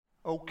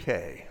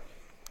Okay,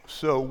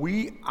 so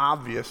we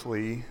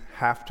obviously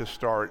have to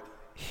start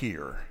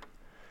here.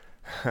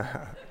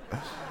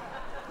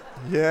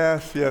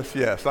 Yes,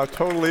 I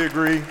totally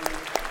agree.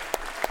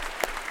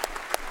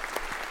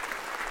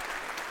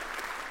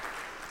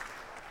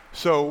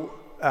 So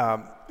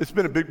it's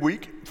been a big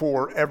week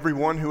for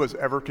everyone who has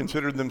ever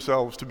considered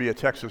themselves to be a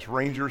Texas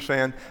Rangers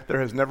fan. There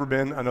has never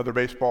been another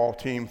baseball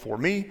team for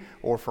me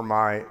or for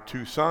my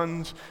two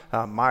sons.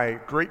 My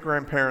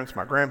great-grandparents,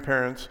 my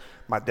grandparents,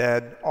 my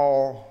dad,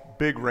 all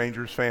big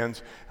Rangers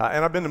fans.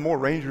 And I've been to more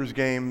Rangers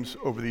games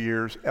over the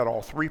years at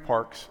all three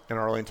parks in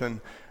Arlington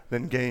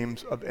than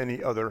games of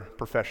any other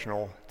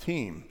professional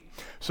team.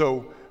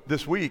 So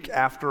this week,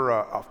 after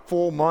a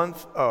full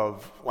month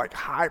of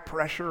high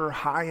pressure,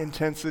 high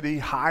intensity,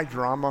 high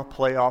drama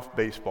playoff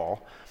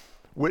baseball,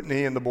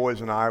 Whitney and the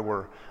boys and I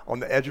were on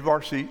the edge of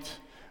our seats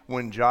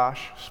when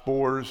Josh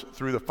Spores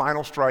threw the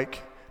final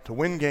strike to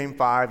win Game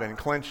 5 and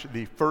clinch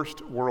the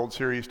first World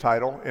Series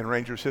title in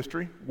Rangers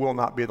history. Will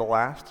not be the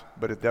last,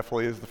 but it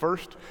definitely is the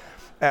first.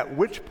 At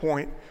which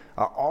point,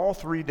 all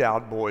three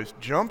Dowd boys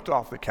jumped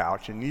off the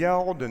couch and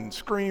yelled and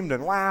screamed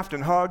and laughed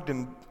and hugged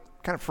and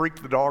kind of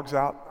freaked the dogs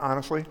out,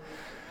 honestly.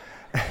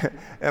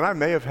 And I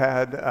may have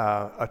had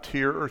a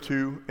tear or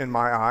two in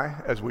my eye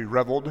as we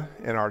reveled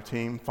in our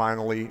team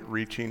finally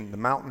reaching the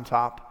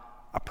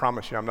mountaintop. I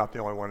promise you I'm not the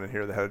only one in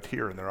here that had a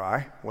tear in their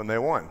eye when they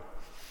won.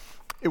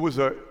 It was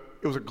a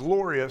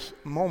glorious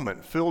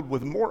moment filled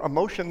with more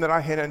emotion than I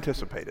had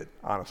anticipated,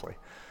 honestly,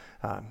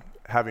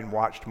 having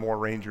watched more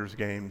Rangers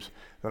games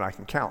than I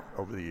can count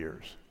over the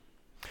years.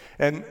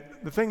 And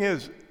the thing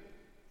is,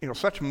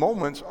 such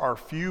moments are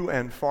few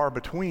and far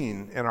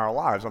between in our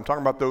lives. I'm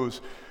talking about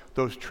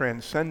those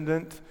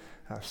transcendent,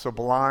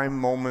 sublime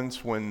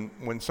moments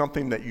when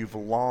something that you've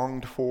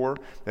longed for,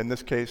 in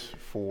this case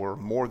for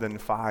more than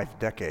 5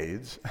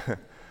 decades,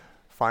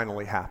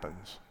 finally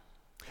happens.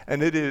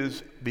 And it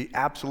is the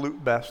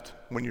absolute best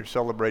when you're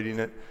celebrating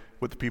it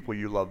with the people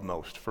you love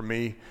most. For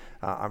me,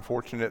 I'm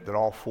fortunate that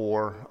all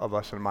 4 of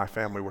us in my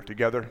family were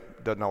together.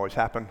 It doesn't always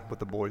happen with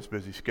the boys'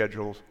 busy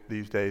schedules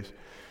these days.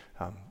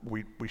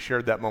 We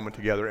shared that moment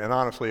together, and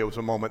honestly, it was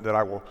a moment that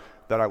I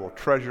will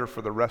treasure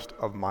for the rest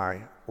of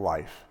my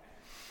life.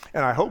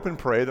 And I hope and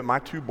pray that my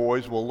 2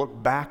 boys will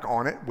look back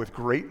on it with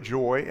great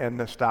joy and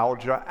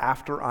nostalgia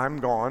after I'm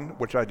gone,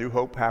 which I do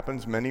hope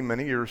happens many,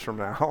 many years from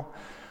now.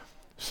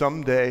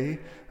 Someday,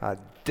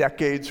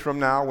 decades from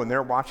now, when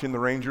they're watching the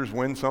Rangers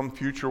win some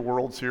future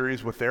World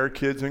Series with their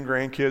kids and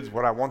grandkids,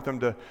 what I want them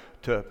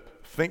to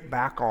think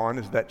back on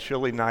is that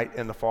chilly night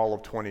in the fall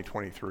of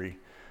 2023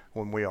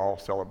 when we all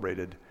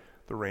celebrated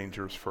the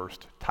Rangers'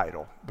 first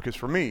title. Because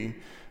for me,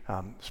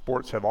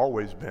 sports have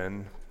always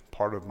been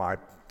part of my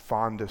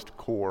fondest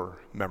core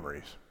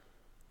memories.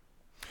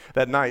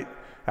 That night,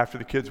 after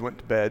the kids went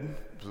to bed,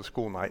 it was a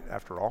school night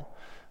after all,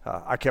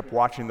 I kept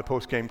watching the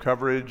post-game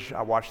coverage.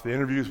 I watched the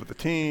interviews with the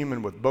team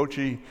and with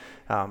Bochy.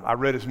 I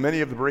read as many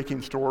of the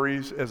breaking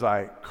stories as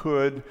I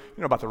could,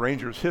 about the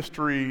Rangers'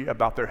 history,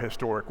 about their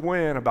historic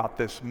win, about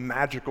this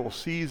magical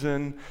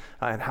season,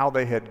 and how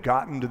they had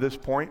gotten to this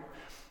point.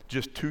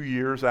 Just 2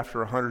 years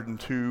after a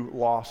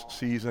 102-loss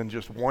season,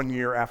 just 1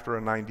 year after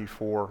a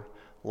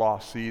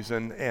 94-loss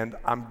season, and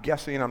I'm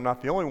guessing I'm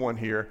not the only one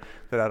here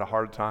that had a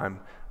hard time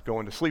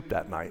going to sleep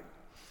that night.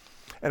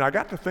 And I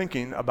got to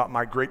thinking about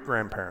my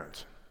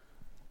great-grandparents.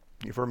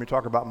 You've heard me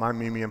talk about my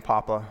Mimi and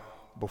Papa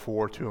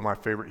before, 2 of my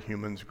favorite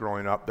humans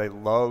growing up. They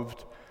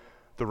loved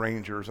the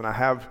Rangers, and I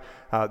have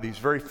these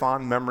very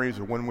fond memories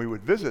of when we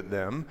would visit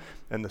them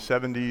in the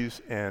 70s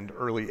and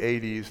early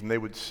 80s, and they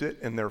would sit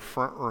in their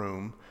front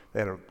room. They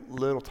had a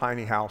little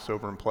tiny house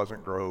over in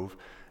Pleasant Grove,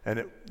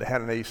 and they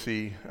had an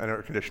AC, an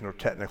air conditioner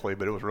technically,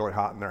 but it was really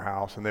hot in their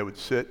house, and they would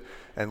sit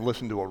and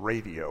listen to a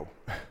radio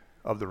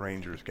of the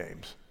Rangers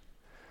games.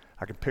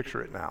 I can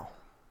picture it now.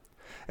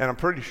 And I'm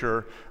pretty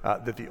sure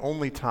that the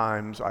only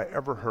times I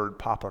ever heard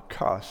Papa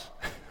cuss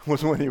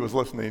was when he was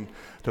listening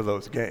to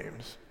those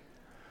games.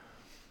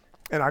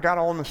 And I got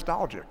all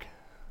nostalgic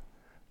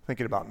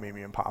thinking about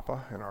Mimi and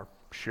Papa and our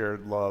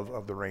shared love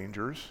of the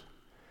Rangers.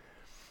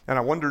 And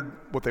I wondered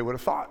what they would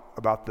have thought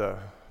about the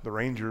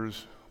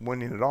Rangers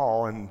winning it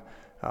all, and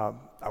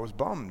I was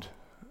bummed.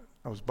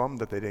 I was bummed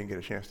that they didn't get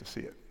a chance to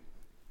see it.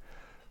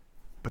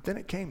 But then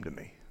it came to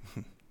me.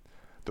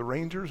 The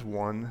Rangers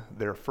won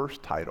their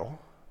first title,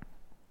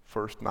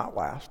 first not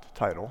last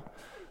title,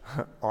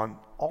 on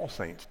All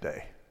Saints'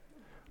 Day,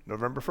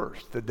 November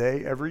 1st, the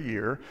day every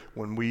year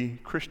when we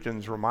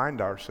Christians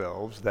remind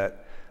ourselves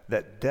that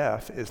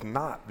death is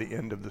not the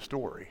end of the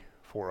story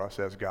for us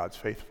as God's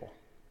faithful.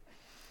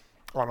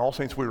 On All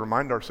Saints, we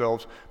remind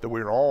ourselves that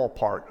we are all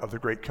part of the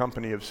great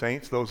company of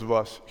saints, those of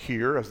us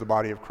here as the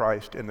body of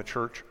Christ in the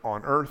church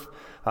on earth,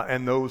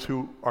 and those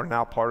who are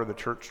now part of the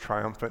church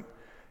triumphant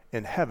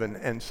in heaven.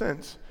 And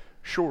since,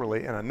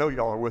 surely, and I know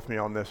y'all are with me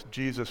on this,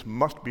 Jesus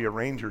must be a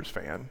Rangers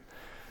fan,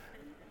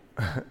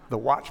 the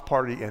watch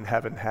party in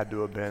heaven had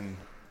to have been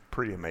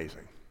pretty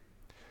amazing.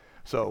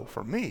 So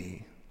for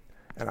me,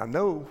 and I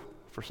know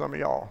for some of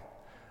y'all,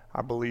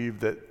 I believe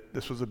that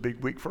this was a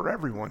big week for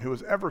everyone who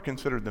has ever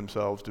considered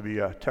themselves to be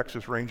a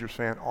Texas Rangers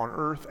fan on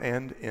earth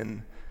and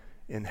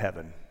in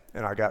heaven.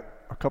 And I got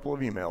a couple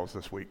of emails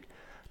this week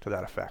to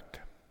that effect.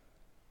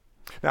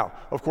 Now,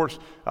 of course,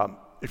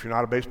 if you're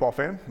not a baseball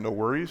fan, no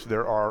worries.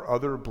 There are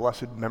other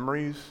blessed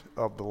memories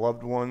of the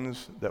loved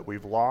ones that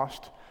we've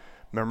lost,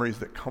 memories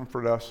that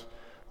comfort us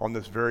on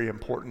this very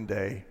important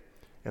day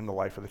in the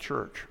life of the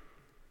church.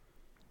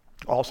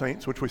 All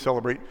Saints, which we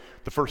celebrate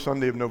the first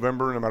Sunday of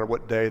November, no matter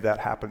what day that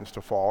happens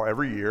to fall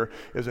every year,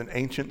 is an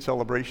ancient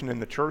celebration in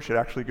the church. It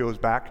actually goes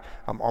back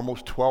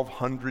almost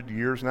 1,200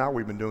 years now.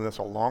 We've been doing this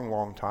a long,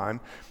 long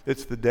time.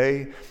 It's the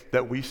day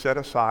that we set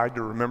aside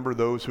to remember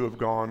those who have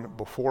gone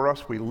before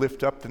us. We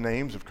lift up the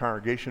names of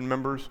congregation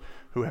members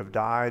who have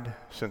died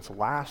since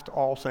last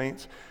All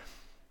Saints.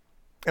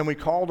 And we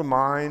call to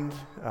mind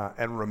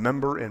and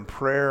remember in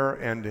prayer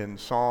and in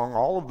song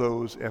all of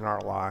those in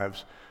our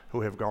lives who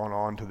have gone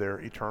on to their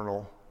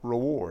eternal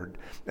reward.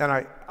 And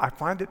I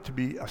find it to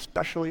be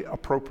especially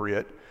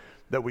appropriate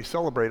that we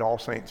celebrate All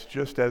Saints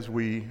just as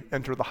we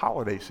enter the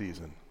holiday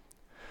season.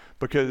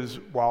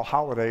 Because while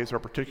holidays are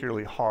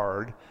particularly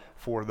hard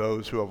for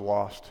those who have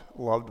lost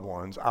loved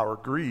ones, our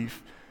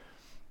grief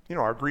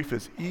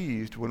is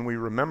eased when we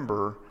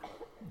remember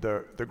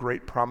the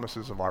great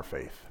promises of our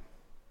faith.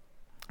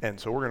 And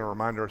so we're going to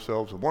remind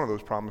ourselves of one of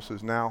those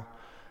promises now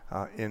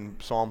in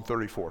Psalm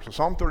 34. So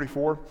Psalm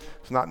 34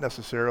 is not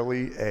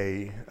necessarily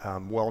a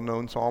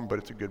well-known psalm, but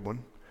it's a good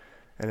one.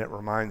 And it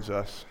reminds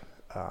us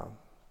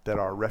that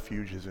our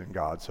refuge is in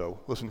God. So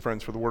listen,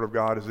 friends, for the word of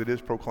God as it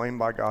is proclaimed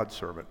by God's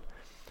servant,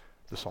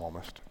 the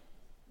psalmist.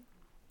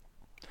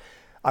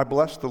 I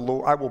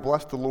will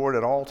bless the Lord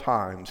at all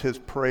times. His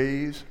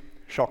praise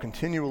shall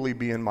continually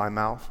be in my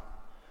mouth.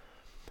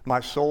 My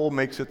soul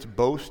makes its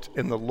boast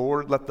in the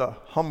Lord. Let the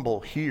humble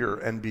hear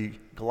and be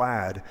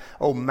glad.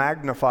 Oh,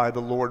 magnify the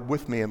Lord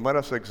with me, and let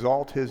us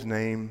exalt his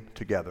name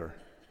together.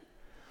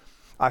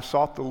 I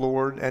sought the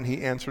Lord, and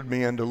he answered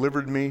me and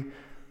delivered me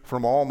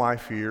from all my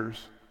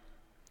fears.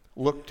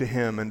 Look to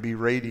him and be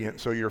radiant,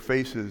 so your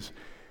faces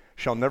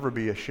shall never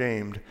be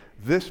ashamed.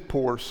 This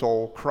poor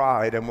soul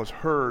cried and was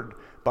heard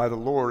by the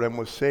Lord and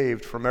was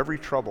saved from every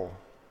trouble.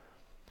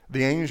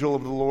 The angel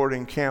of the Lord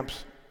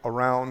encamps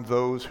around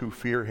those who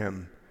fear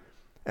him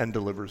and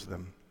delivers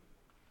them.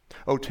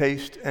 O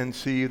taste and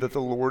see that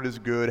the Lord is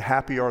good.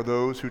 Happy are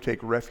those who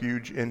take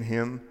refuge in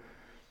him.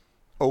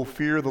 O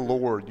fear the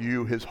Lord,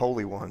 you his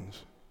holy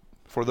ones,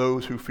 for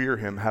those who fear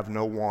him have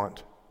no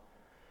want.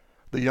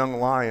 The young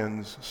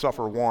lions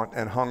suffer want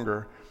and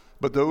hunger,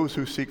 but those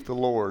who seek the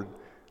Lord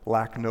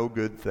lack no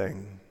good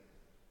thing.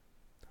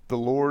 The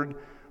Lord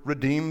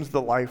redeems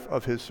the life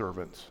of his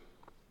servants.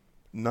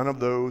 None of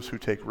those who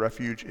take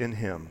refuge in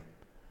him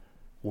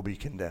will be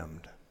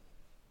condemned.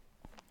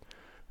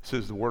 This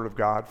is the word of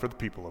God for the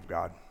people of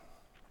God.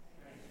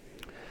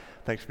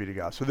 Thanks be to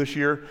God. So this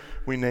year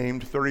we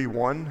named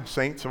 31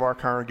 saints of our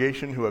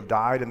congregation who have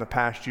died in the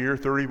past year,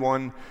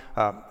 31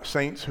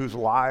 saints whose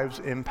lives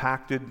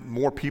impacted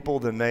more people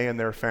than they and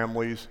their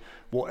families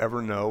will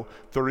ever know,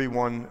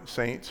 31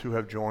 saints who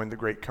have joined the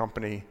great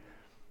company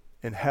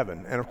in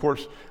heaven. And of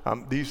course,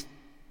 these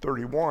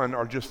 31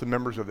 are just the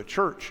members of the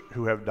church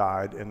who have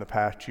died in the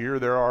past year.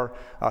 There are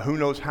who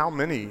knows how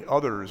many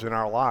others in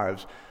our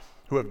lives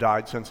who have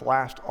died since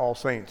last All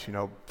Saints,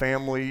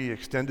 family,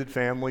 extended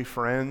family,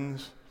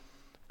 friends,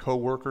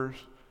 co-workers.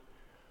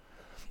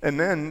 And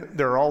then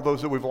there are all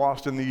those that we've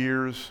lost in the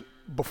years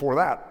before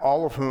that,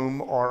 all of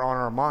whom are on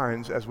our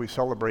minds as we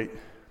celebrate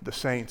the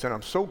saints. And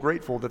I'm so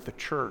grateful that the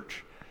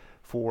church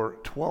for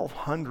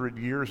 1,200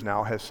 years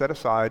now has set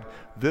aside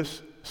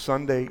this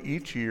Sunday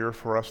each year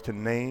for us to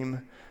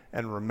name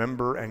and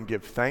remember and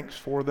give thanks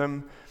for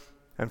them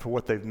and for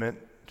what they've meant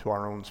to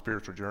our own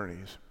spiritual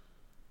journeys.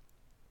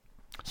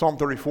 Psalm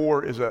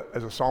 34 is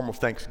a psalm of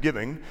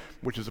thanksgiving,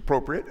 which is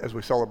appropriate as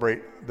we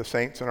celebrate the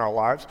saints in our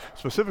lives.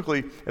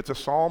 Specifically, it's a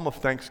psalm of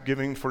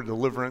thanksgiving for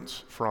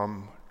deliverance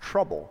from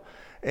trouble.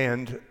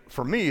 And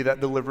for me,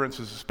 that deliverance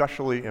is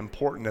especially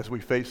important as we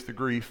face the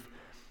grief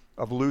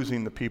of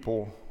losing the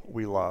people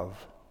we love.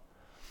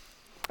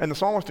 And the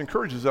psalmist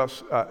encourages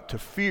us to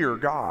fear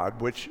God,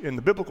 which in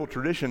the biblical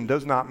tradition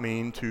does not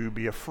mean to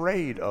be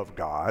afraid of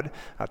God.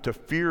 To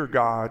fear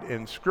God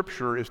in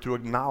Scripture is to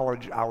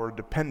acknowledge our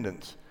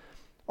dependence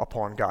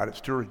upon God.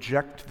 It's to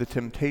reject the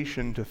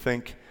temptation to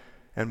think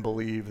and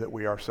believe that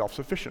we are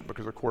self-sufficient,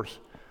 because of course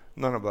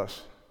none of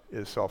us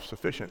is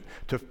self-sufficient.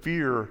 To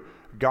fear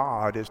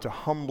God is to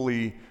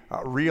humbly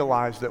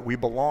realize that we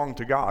belong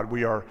to God.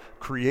 We are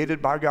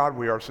created by God,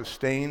 we are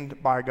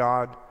sustained by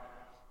God,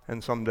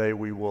 and someday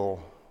we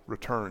will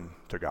return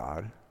to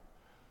God.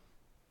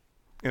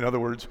 In other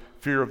words,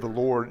 fear of the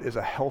Lord is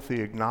a healthy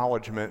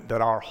acknowledgement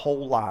that our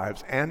whole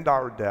lives and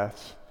our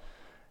deaths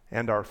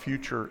and our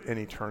future in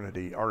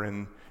eternity are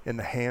in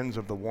the hands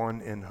of the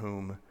one in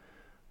whom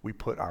we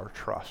put our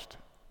trust.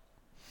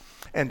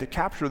 And to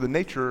capture the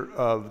nature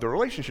of the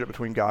relationship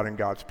between God and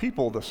God's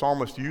people, the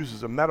psalmist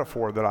uses a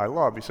metaphor that I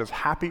love. He says,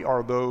 happy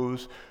are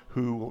those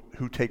who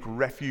take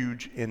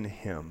refuge in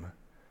him.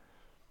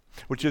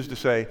 which is to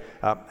say,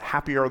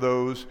 happy are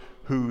those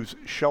whose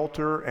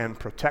shelter and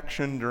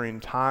protection during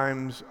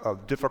times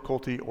of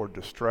difficulty or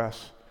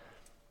distress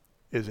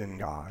is in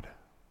God.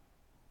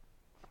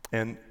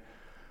 And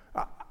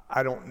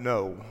I don't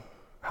know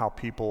how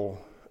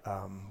people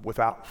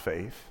without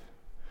faith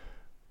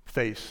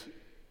face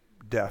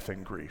death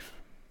and grief.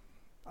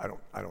 I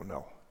don't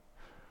know.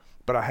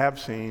 But I have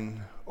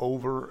seen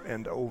over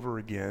and over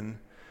again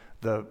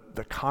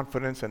the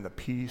confidence and the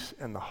peace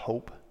and the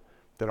hope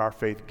that our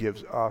faith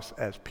gives us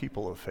as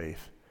people of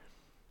faith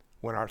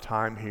when our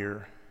time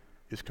here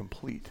is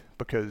complete,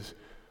 because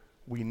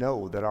we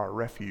know that our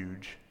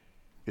refuge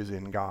is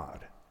in God,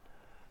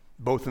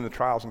 both in the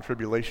trials and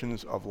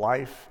tribulations of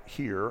life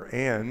here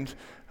and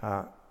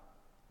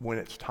when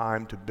it's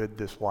time to bid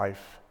this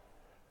life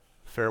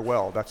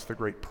farewell. That's the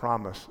great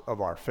promise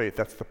of our faith.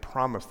 That's the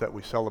promise that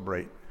we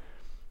celebrate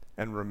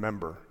and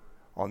remember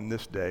on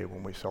this day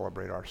when we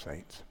celebrate our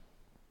saints.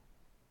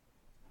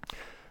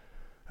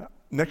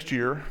 Next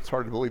year, it's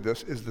hard to believe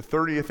this, is the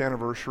 30th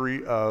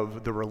anniversary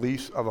of the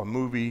release of a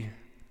movie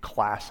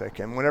classic.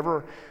 And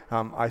whenever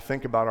I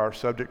think about our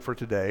subject for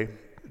today,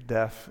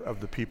 death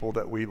of the people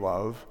that we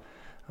love,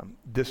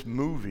 this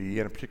movie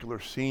and a particular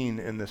scene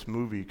in this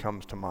movie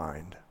comes to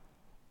mind.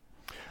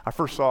 I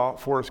first saw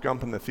Forrest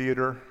Gump in the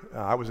theater.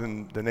 I was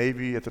in the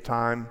Navy at the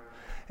time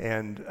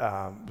and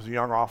was a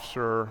young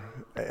officer,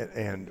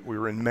 and we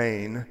were in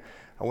Maine.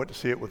 I went to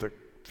see it with a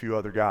few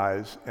other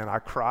guys, and I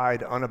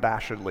cried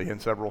unabashedly in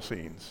several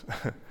scenes.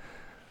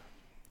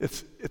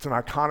 It's an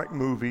iconic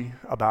movie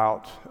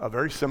about a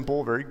very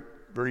simple, very,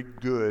 very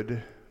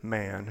good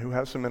man who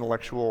has some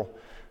intellectual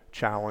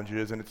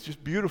challenges, and it's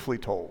just beautifully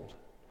told.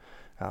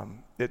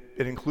 It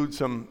includes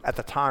some, at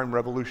the time,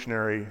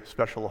 revolutionary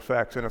special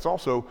effects, and it's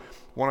also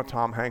one of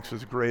Tom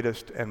Hanks's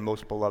greatest and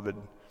most beloved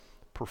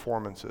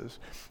performances.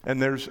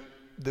 And there's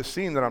the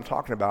scene that I'm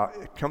talking about.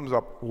 It comes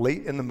up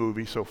late in the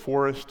movie. So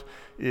Forrest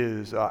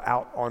is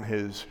out on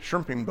his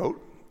shrimping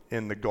boat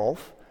in the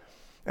Gulf,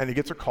 and he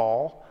gets a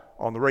call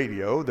on the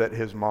radio that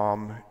his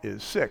mom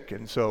is sick.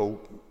 And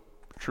so,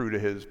 true to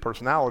his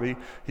personality,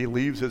 he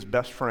leaves his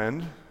best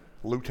friend,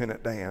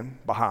 Lieutenant Dan,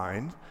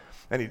 behind,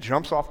 and he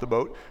jumps off the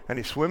boat, and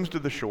he swims to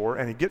the shore,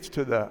 and he gets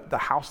to the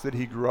house that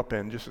he grew up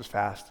in just as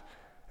fast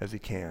as he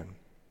can.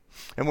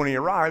 And when he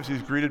arrives,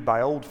 he's greeted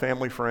by old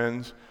family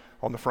friends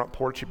on the front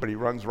porch, but he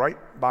runs right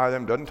by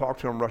them, doesn't talk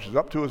to them, rushes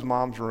up to his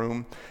mom's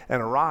room,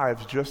 and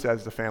arrives just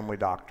as the family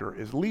doctor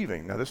is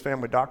leaving. Now, this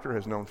family doctor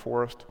has known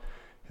Forrest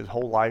his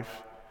whole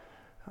life,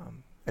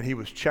 and he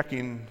was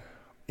checking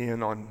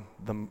in on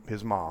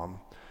his mom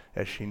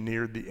as she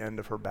neared the end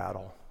of her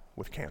battle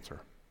with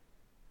cancer.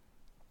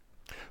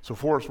 So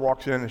Forrest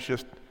walks in, it's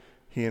just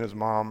he and his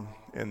mom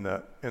in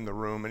the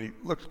room, and he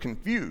looks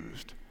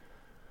confused.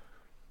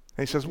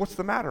 And he says, "What's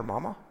the matter,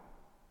 Mama?"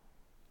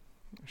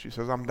 She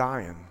says, "I'm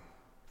dying,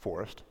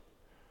 Forrest."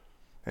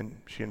 And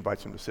she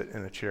invites him to sit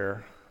in a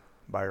chair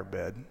by her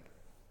bed.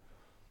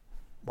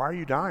 "Why are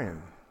you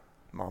dying,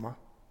 Mama?"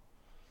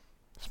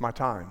 "It's my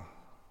time,"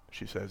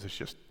 she says.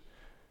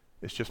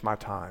 It's just my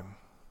time.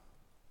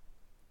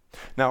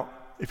 Now,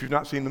 if you've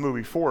not seen the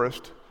movie,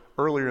 Forrest,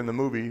 earlier in the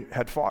movie,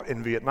 had fought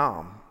in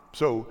Vietnam.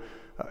 So,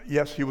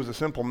 yes, he was a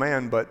simple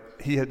man, but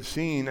he had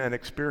seen and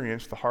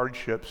experienced the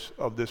hardships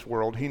of this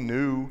world. He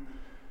knew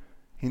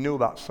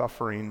about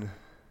suffering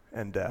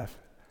and death.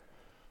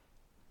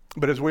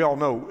 But as we all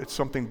know, it's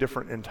something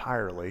different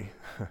entirely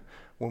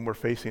when we're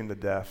facing the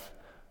death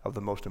of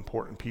the most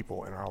important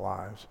people in our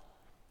lives.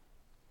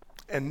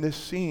 And this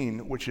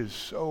scene, which is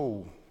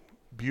so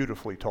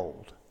beautifully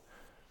told,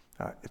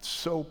 it's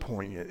so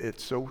poignant,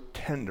 it's so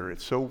tender,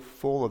 it's so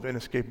full of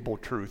inescapable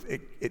truth.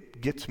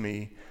 It gets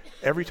me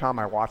every time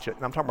I watch it.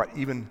 And I'm talking about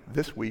even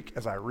this week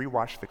as I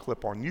rewatched the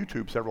clip on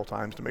YouTube several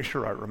times to make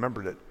sure I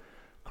remembered it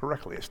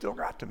correctly. It still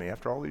got to me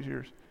after all these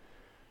years.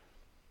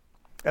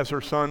 As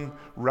her son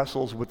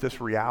wrestles with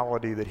this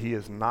reality that he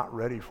is not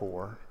ready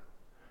for,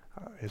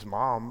 his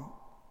mom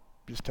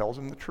just tells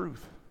him the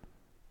truth.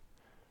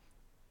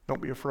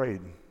 "Don't be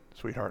afraid,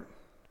 sweetheart,"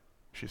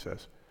 she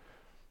says.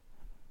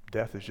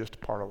 "Death is just a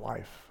part of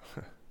life,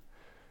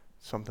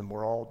 something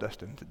we're all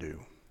destined to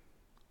do.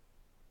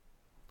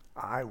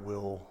 I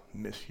will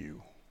miss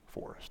you,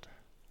 Forrest,"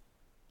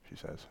 she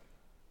says.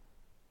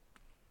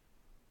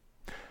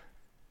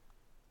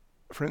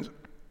 Friends,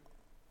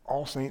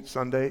 All Saints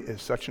Sunday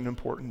is such an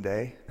important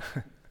day.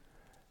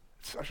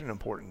 It's such an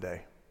important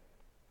day.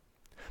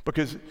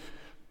 Because,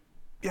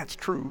 yeah, it's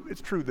true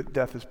that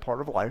death is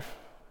part of life,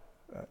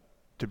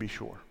 to be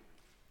sure.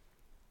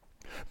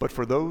 But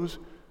for those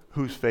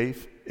whose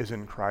faith is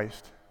in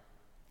Christ,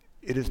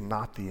 it is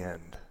not the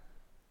end.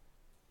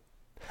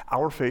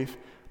 Our faith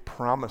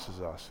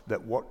promises us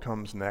that what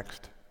comes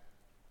next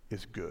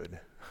is good,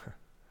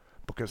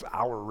 because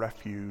our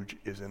refuge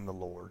is in the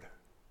Lord,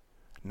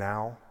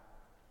 now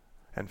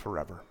and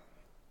forever.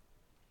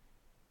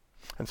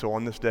 And so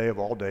on this day of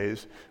all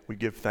days, we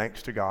give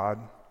thanks to God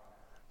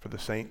for the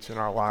saints in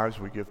our lives.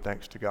 We give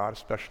thanks to God,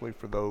 especially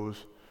for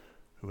those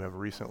who have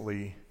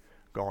recently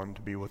gone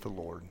to be with the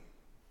Lord,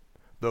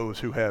 those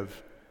who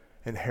have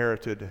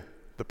inherited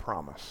the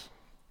promise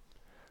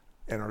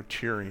and are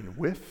cheering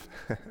with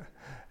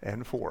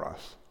and for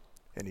us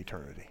in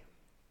eternity.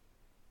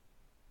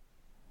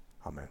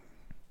 Amen.